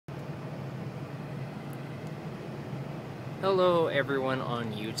Hello everyone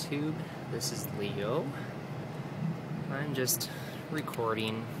on YouTube, this is Leo. I'm just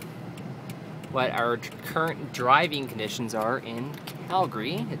recording what our current driving conditions are in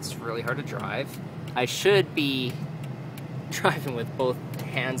Calgary. It's really hard to drive. I should be driving with both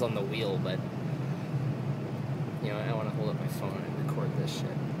hands on the wheel, but you know, I want to hold up my phone and record this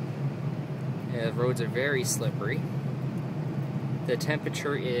shit. Yeah, the roads are very slippery. The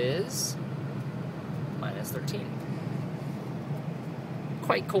temperature is -13.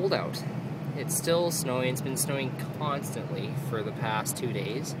 Quite cold out. It's still snowing. It's been snowing constantly for the past 2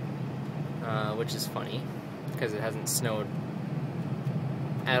 days, which is funny because it hasn't snowed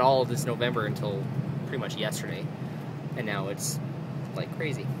at all this November until pretty much yesterday, and now it's like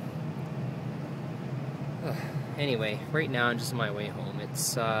crazy. Anyway, right now I'm just on my way home.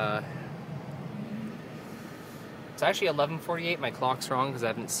 It's actually 11:48. My clock's wrong because I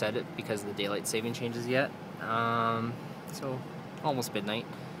haven't set it because of the daylight saving changes yet. So almost midnight.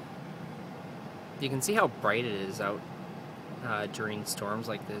 You can see how bright it is out during storms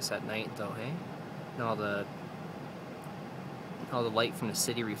like this at night, though, hey? And all the light from the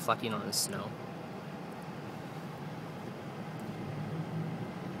city reflecting on the snow.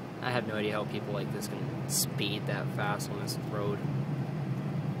 I have no idea how people like this can speed that fast on this road.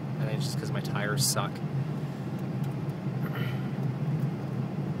 I think it's just because my tires suck.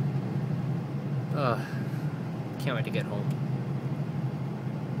 Can't wait to get home.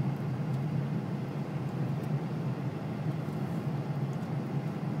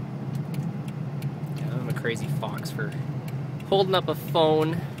 I'm a crazy fox for holding up a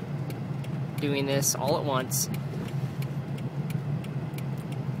phone, doing this all at once.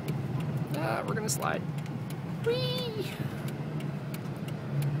 We're gonna slide. Whee!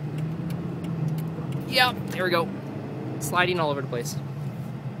 Yep, there we go. Sliding all over the place.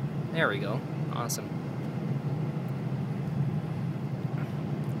 There we go. Awesome.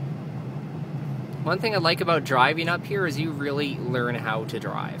 One thing I like about driving up here is you really learn how to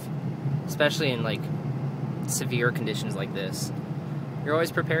drive, especially in like severe conditions like this. You're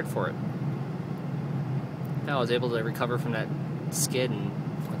always prepared for it. I was able to recover from that skid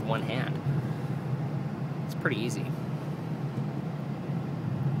with one hand. It's pretty easy.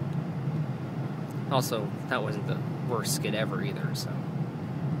 Also, that wasn't the worst skid ever either, so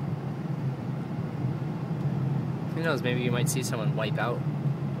who knows, maybe you might see someone wipe out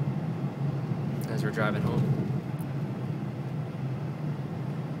as we're driving home.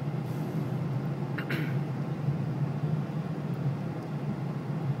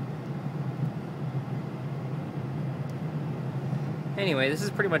 Anyway, this is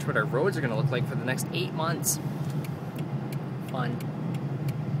pretty much what our roads are going to look like for the next 8 months. Fun.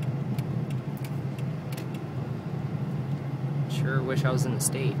 Sure wish I was in the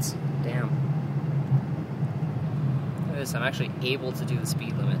States. Damn. Look at this, I'm actually able to do the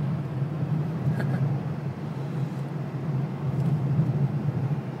speed limit.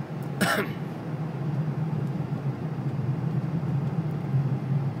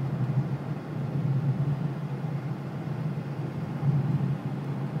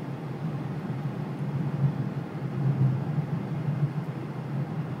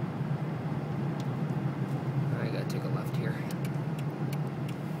 I gotta take a left here.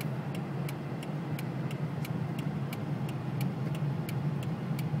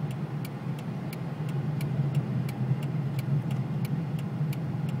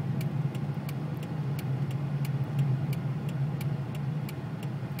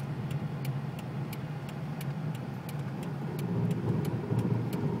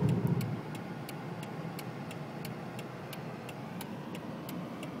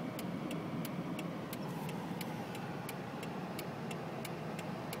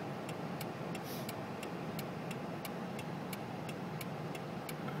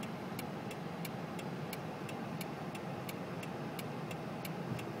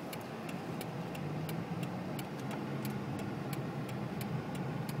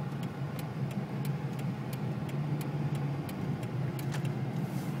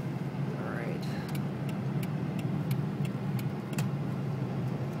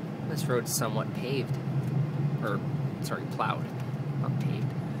 This road's somewhat paved, or sorry, plowed, not paved.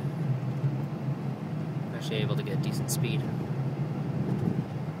 I'm actually able to get decent speed.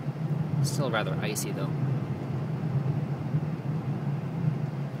 Still rather icy though.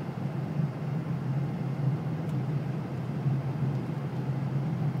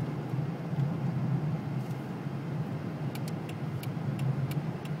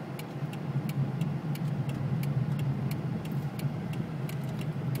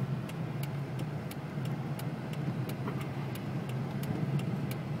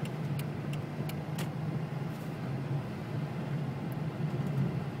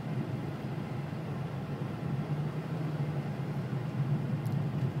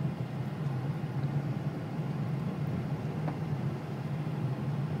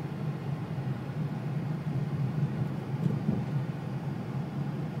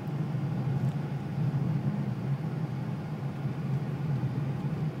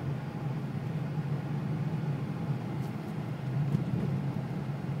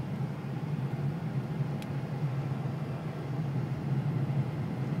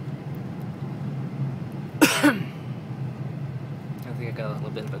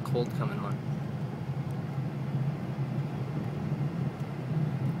 a bit of a cold coming on.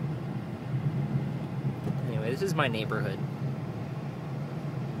 Anyway, this is my neighborhood.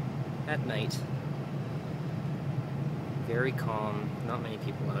 At night. Very calm, not many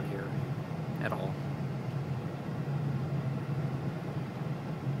people out here at all.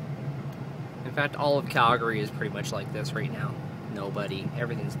 In fact, all of Calgary is pretty much like this right now. Nobody,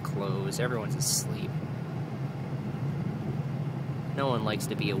 everything's closed, everyone's asleep. No one likes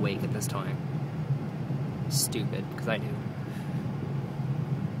to be awake at this time. Stupid, because I do.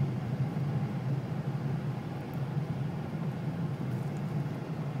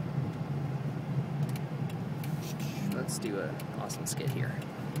 Let's do an awesome skid here.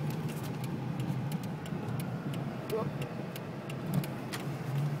 Whoop.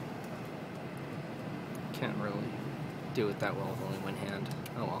 Can't really do it that well with only one hand.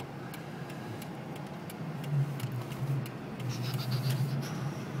 Oh well.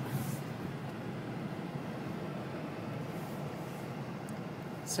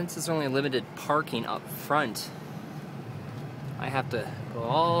 Since there's only limited parking up front, I have to go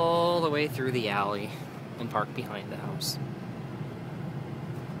all the way through the alley and park behind the house.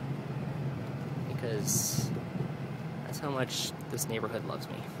 Because that's how much this neighborhood loves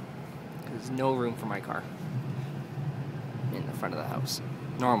me. There's no room for my car in the front of the house.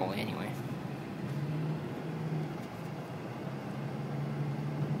 Normally, anyway.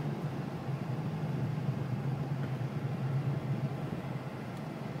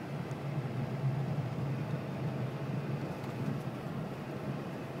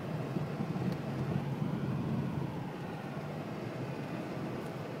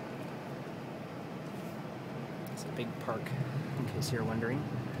 It's a big park, in case you're wondering.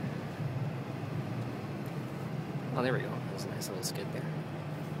 Oh, there we go. There's a nice little skid there.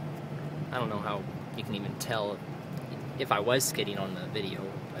 I don't know how you can even tell if I was skidding on the video,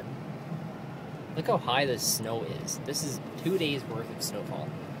 but look how high the snow is. This is 2 days worth of snowfall.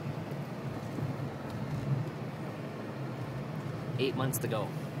 8 months to go.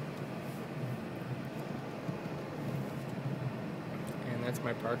 And that's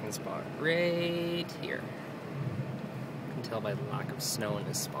my parking spot right here. You can tell by the lack of snow in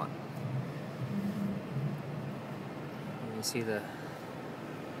this spot. You see the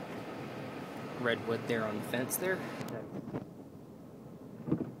redwood there on the fence there?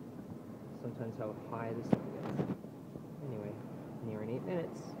 Sometimes how high the sun gets. Anyway, nearing 8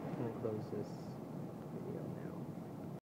 minutes. I'm going to close this